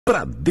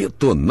Pra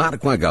detonar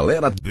com a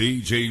galera,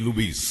 DJ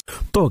LUIZ.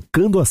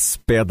 Tocando as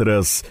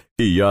pedras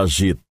e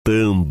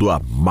agitando a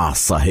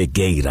massa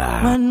regueira.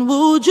 When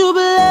would you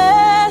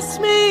bless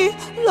me?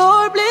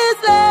 Lord, please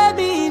let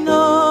me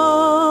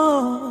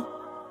know.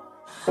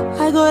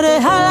 I got a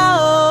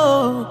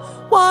hello.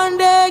 One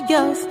day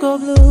girls go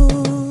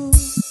blue.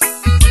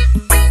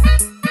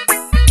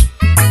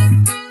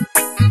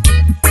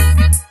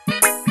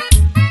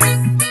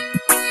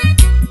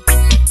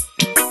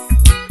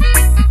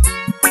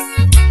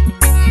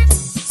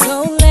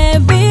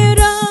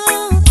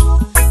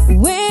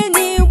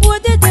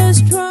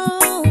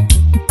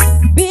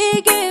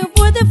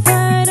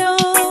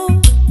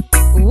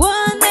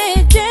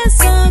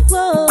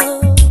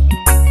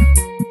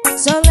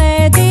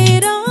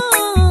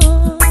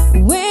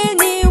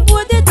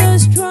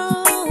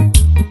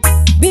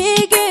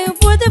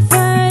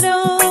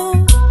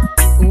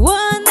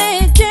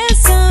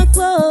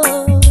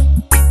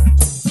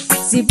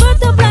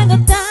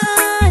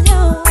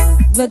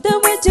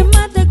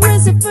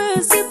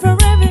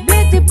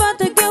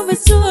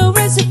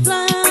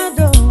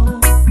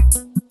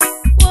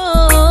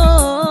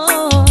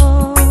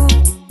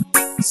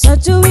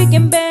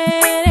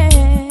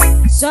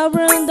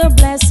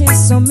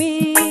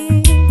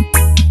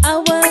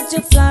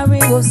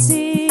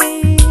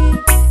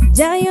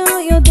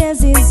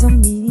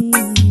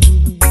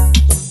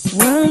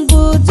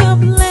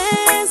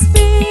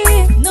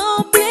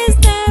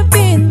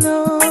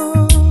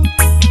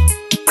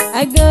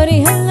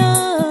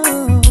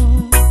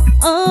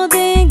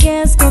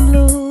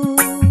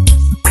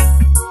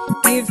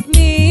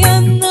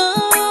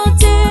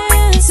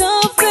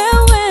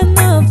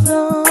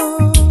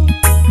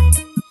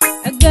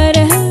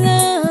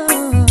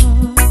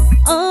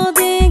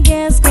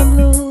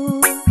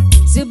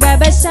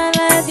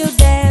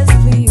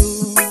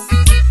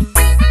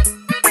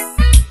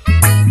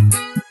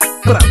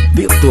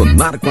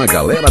 Com a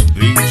galera,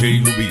 DJ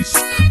LUIZ.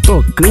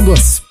 Tocando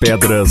as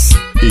pedras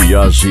e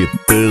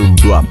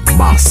agitando a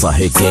massa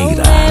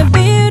regueira.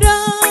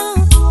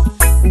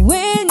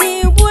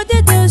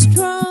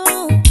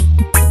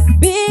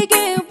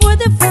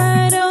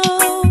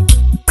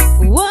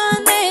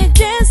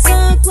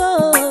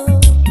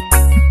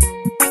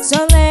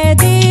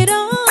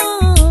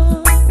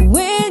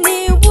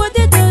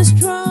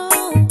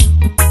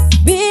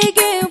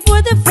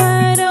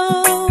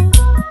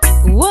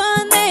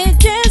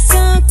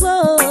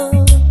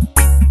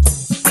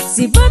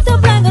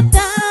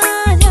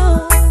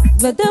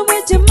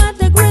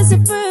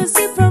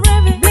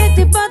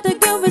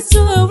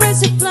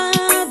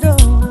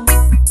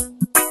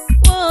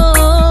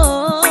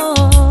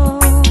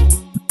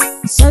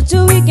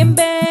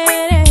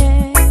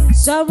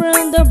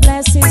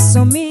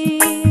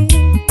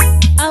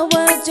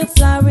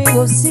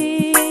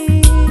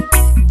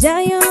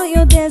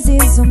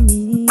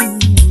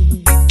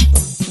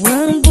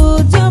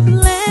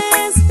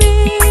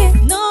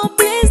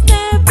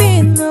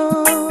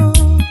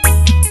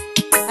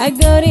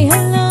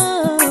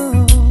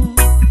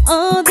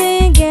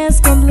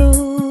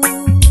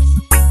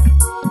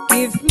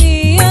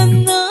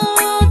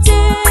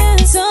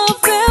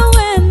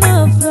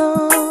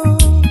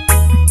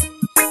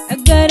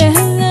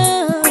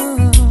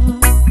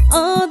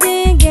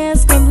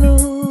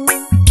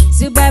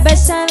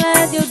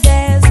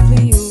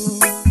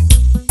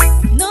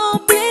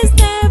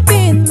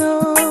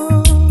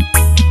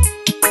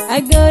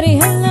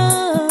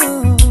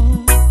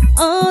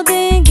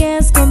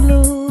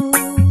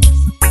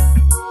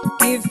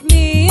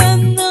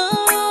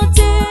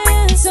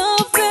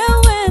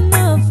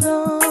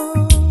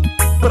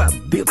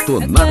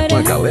 Detonar com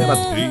a galera,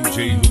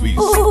 DJ LUIZ.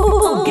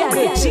 O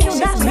garotinho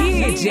da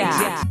mídia.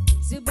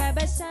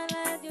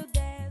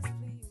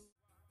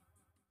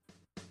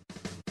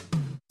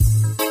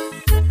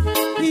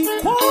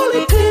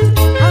 Equality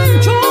and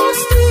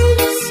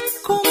justice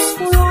comes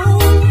for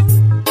all.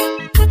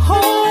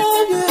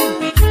 Oh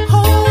yeah,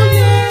 oh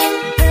yeah.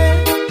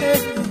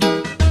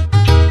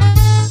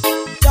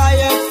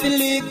 Tired to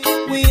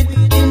liquid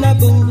in a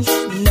bush,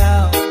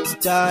 now it's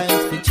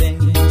time to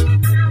change.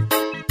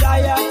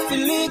 Tired to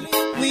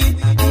liquid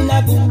in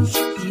a bush,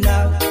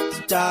 now it's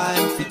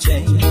time to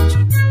change.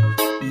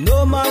 No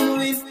man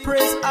will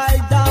press eye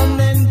down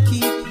and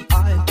keep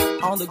eye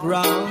on the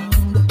ground.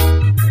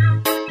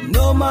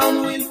 No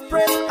man will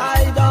press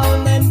eye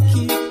down and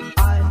keep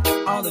eye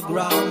on the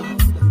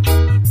ground.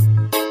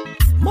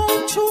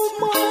 Much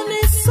man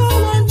is so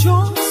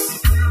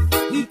unjust,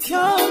 he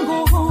can't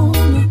go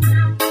home.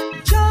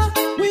 Jah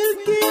will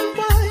give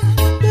by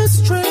the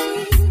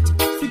strength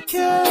to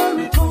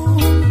carry on.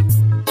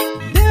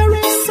 There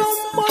is so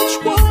much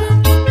war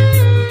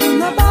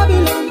in a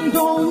Babylon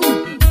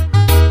dome,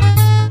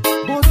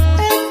 but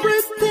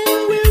everything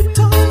will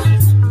turn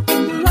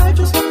when the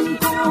righteous man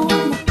come.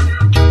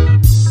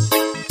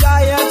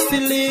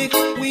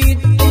 Liquid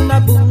in a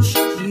bush,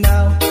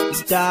 now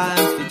it's time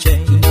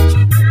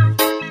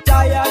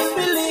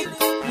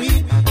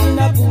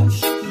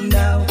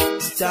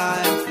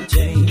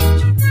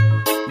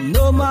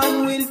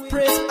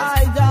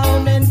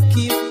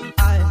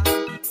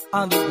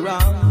on the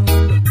ground.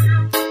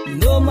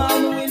 No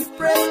man will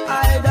press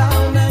eye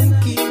down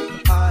and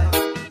keep eye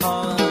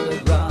on the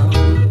ground.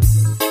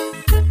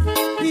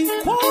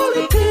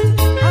 Equality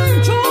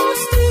and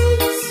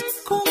justice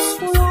comes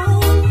for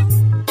all.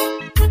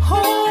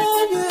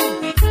 Oh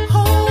yeah,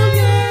 oh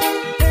yeah.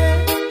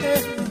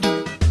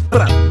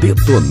 Pra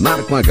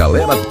detonar com a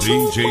galera,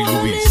 DJ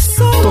Luiz,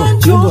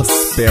 tocando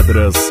as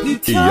pedras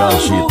e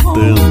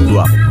agitando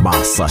a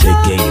massa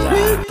regueira.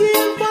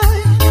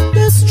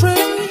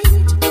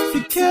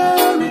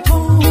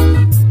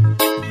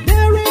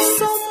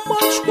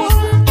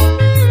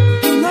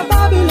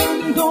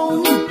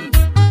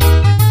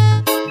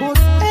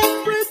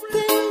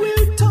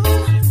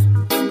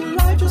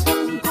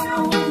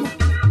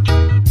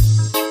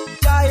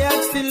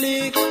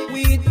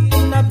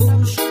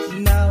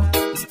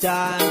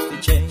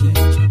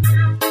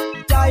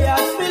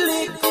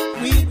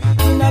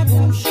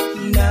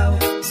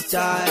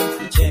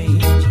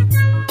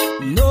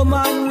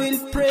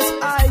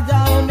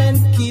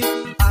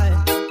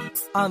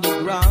 On the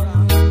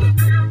ground,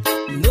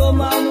 no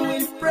man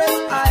will press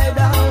eye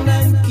down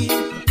and keep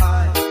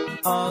eye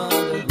on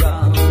the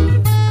ground.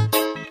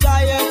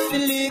 Tired for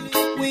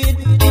liquid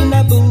in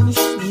a bush,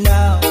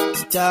 now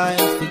it's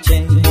time to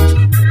change.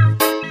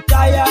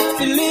 Tired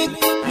for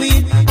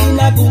liquid in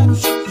a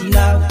bush,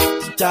 now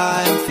it's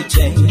time for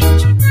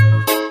change.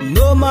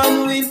 No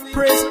man will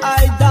press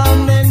eye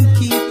down and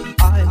keep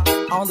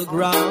eye on the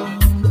ground.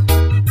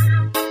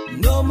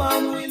 No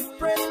man will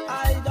press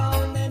eye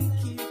down and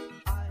keep.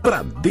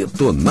 Pra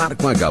detonar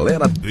com a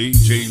galera,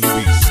 DJ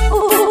Luiz,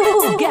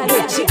 o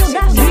garotinho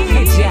da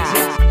mídia.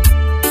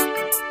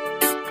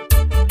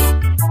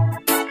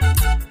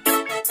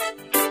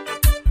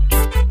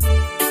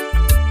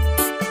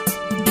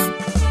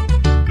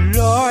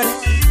 Lord,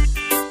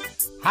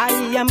 I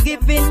am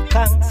giving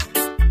thanks.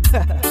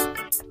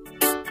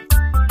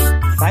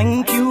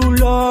 Thank you,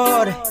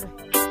 Lord,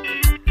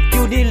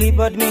 you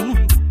delivered me.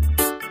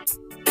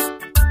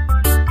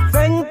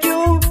 Thank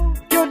you,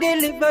 you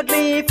delivered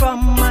me from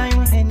my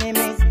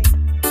enemies.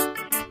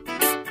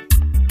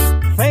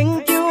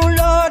 Thank you,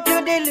 Lord,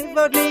 you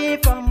delivered me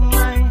from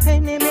my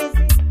enemies.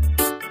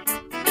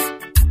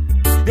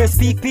 They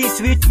speak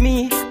peace with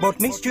me, but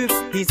mischief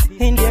is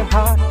in their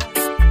heart.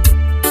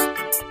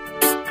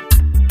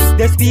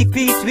 They speak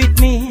peace with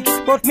me,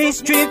 but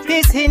mischief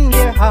is in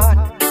their heart.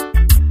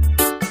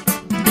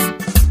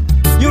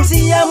 You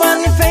see a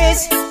man's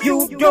face,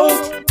 you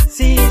don't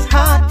see his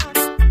heart.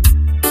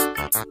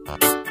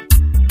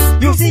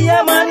 You see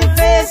a man's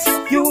face,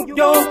 you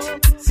don't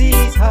see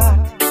his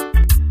heart.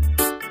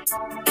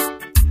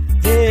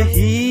 They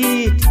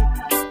eat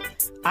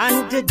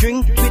and they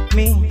drink with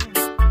me,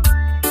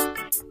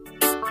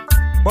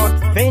 but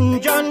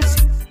vengeance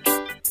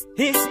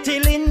is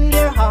still in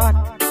their heart.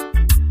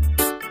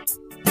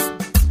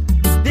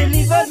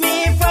 Deliver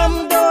me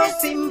from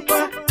those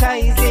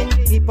sympathizing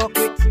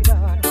hypocrites,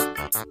 God.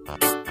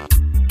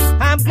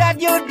 I'm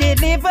glad you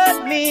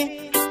delivered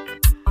me,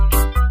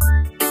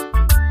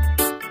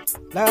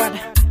 Lord,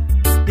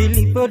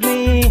 delivered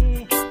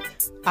me.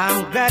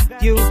 I'm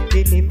glad you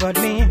delivered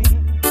me.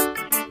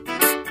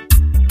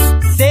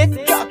 Set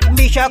Jack,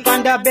 Meshach,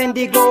 and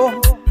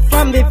Abednego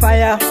from the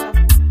fire.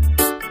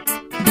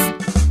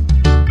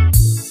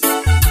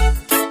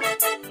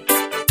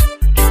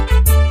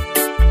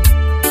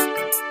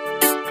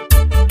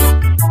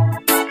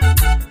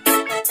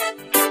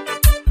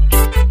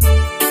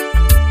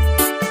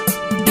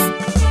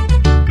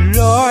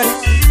 Lord,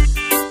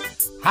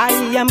 I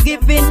am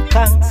giving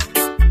thanks.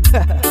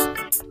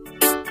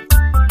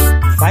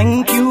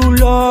 Thank you,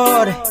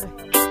 Lord,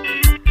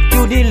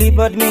 you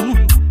delivered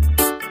me.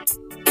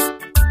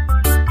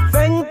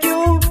 Thank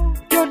you,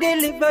 you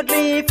delivered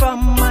me from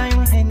my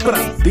pra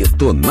enemies.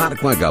 detonar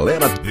com a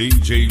galera,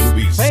 DJ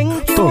Luiz,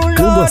 Thank you,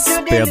 tocando Lord, as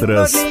you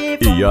pedras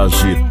delivered me e from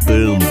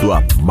agitando my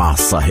a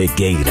massa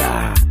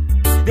regueira.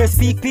 They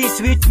speak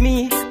peace with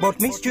me, but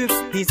mischief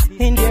is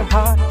in their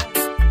heart.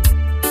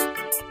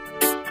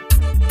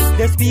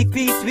 They speak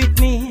peace with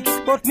me,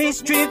 but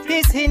mischief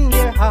is in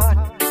their heart.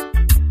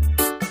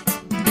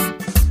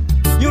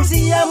 You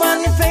see a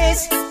man's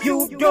face,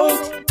 you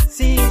don't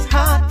see his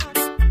heart.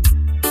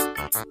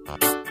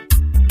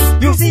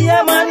 You see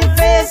a man's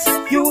face,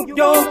 you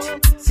don't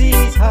see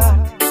his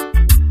heart.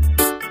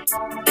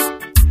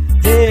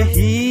 They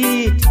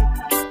eat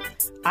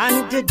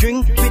and they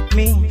drink with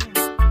me,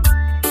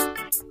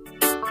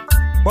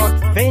 but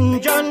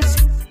vengeance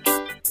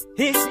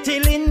is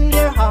still in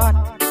their heart.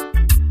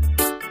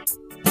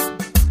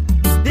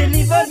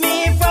 Deliver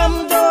me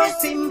from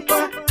those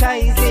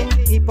sympathizing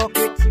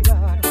hypocrites,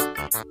 God.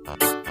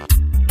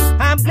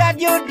 I'm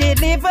glad you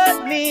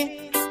delivered me.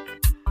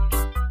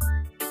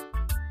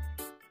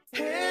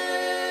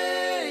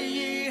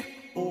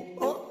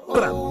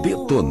 Pra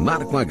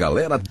detonar com a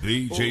galera,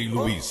 DJ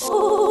Luiz,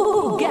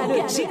 O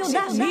garotinho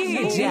da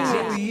mídia.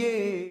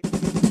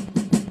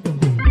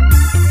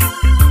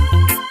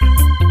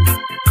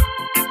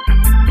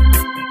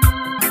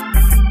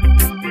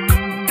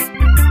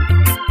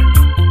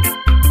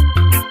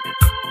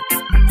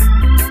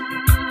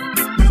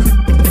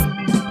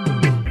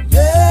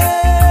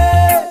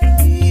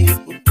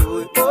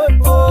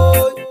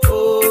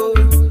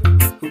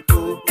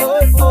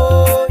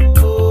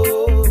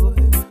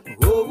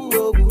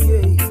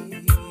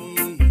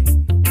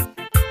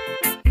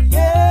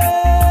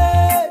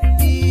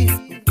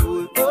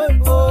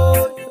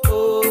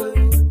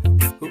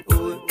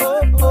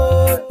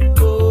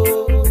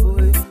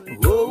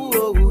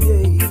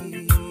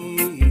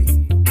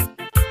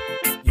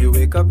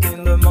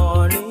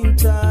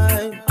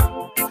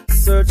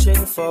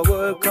 searching for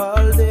work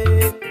all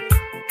day.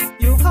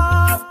 You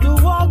have to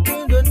walk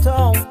in the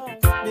town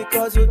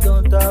because you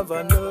don't have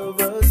a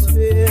nervous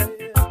fear.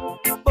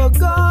 But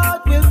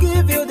God will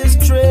give you the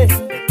strength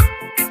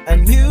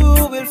and you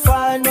will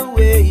find a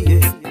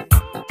way.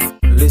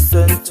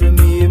 Listen to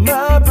me,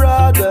 my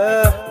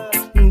brother,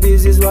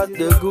 this is what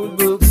the good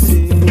book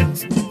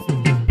says.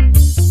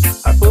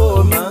 A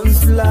poor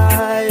man's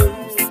life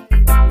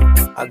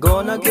are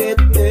gonna get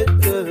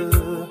better.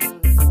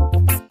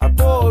 A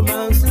poor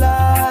man's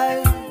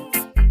life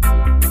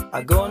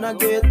are gonna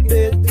get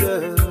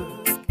better.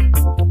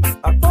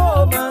 A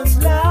poor man's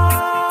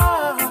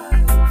life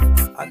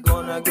are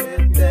gonna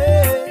get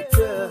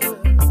better.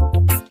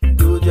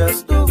 Do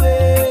just the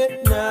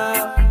way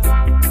now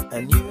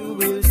and you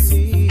will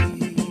see.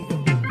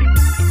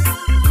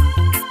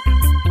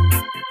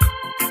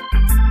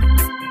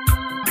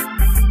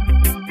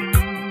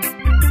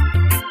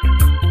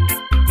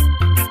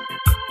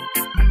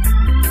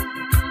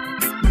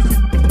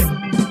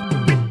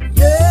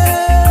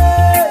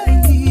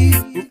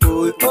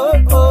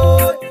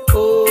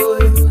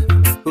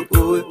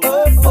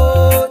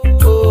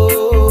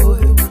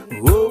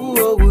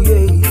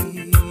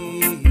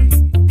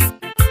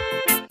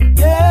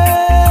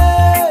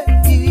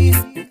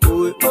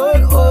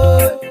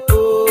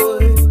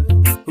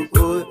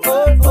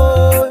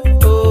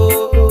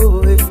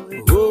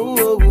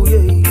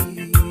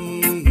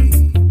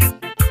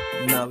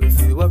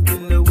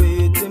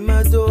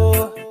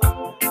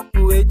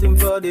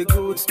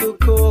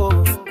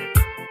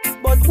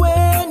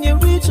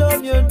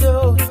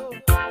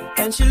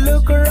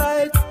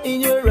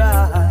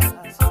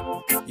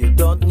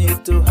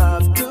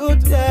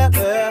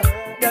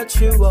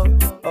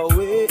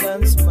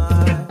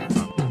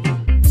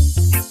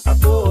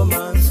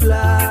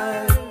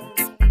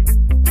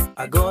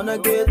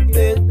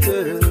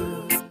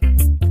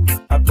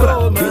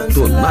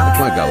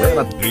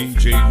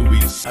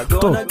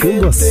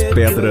 Tocando as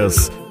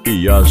pedras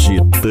e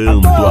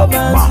agitando a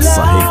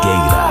massa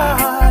regueira.